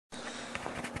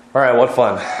Alright, what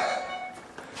fun.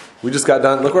 We just got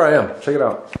done. Look where I am. Check it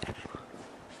out.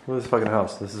 Look at this fucking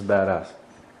house. This is badass.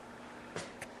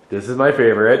 This is my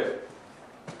favorite.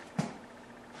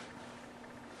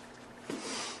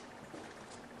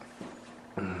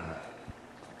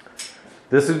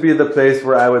 This would be the place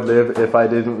where I would live if I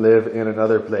didn't live in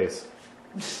another place.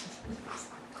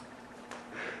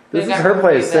 This is her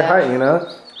place. Say hi,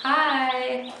 Ina.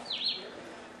 Hi.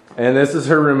 And this is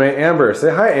her roommate, Amber.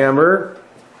 Say hi, Amber.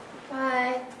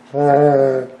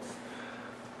 Hi.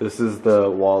 This is the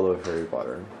wall of Harry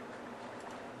Potter.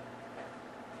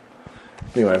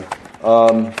 Anyway,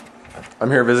 I'm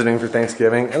here visiting for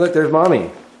Thanksgiving. And look, there's Mommy.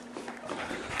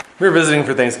 We're visiting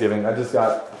for Thanksgiving. I just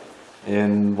got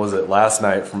in, was it last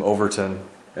night, from Overton.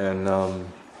 And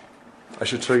I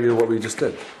should show you what we just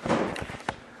did.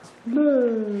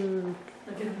 Look.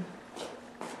 Look at him.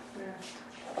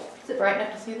 Is it bright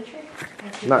enough to see the tree?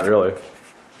 Not really.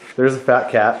 There's a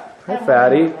fat cat. Hi,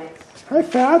 Fatty. Hi,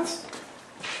 Fats.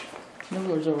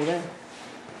 Nibbler's over there.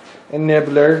 And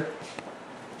Nibbler.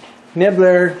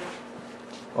 Nibbler.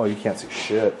 Oh, you can't see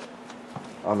shit.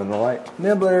 I'm in the light.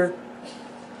 Nibbler.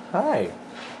 Hi.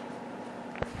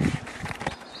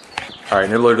 Alright,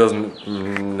 Nibbler doesn't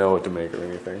know what to make or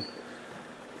anything.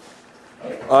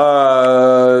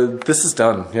 This is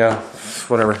done. Yeah,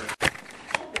 whatever.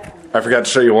 I forgot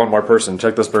to show you one more person.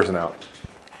 Check this person out.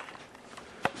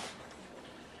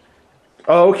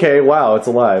 Oh, okay. Wow, it's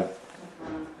alive.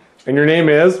 And your name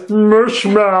is?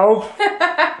 Mushmouth.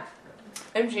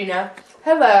 I'm Gina.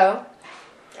 Hello.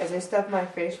 As I stuff my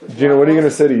face with Gina, what are you going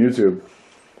to say to YouTube?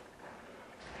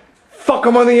 Fuck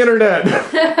them on the internet!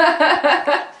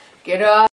 Get off.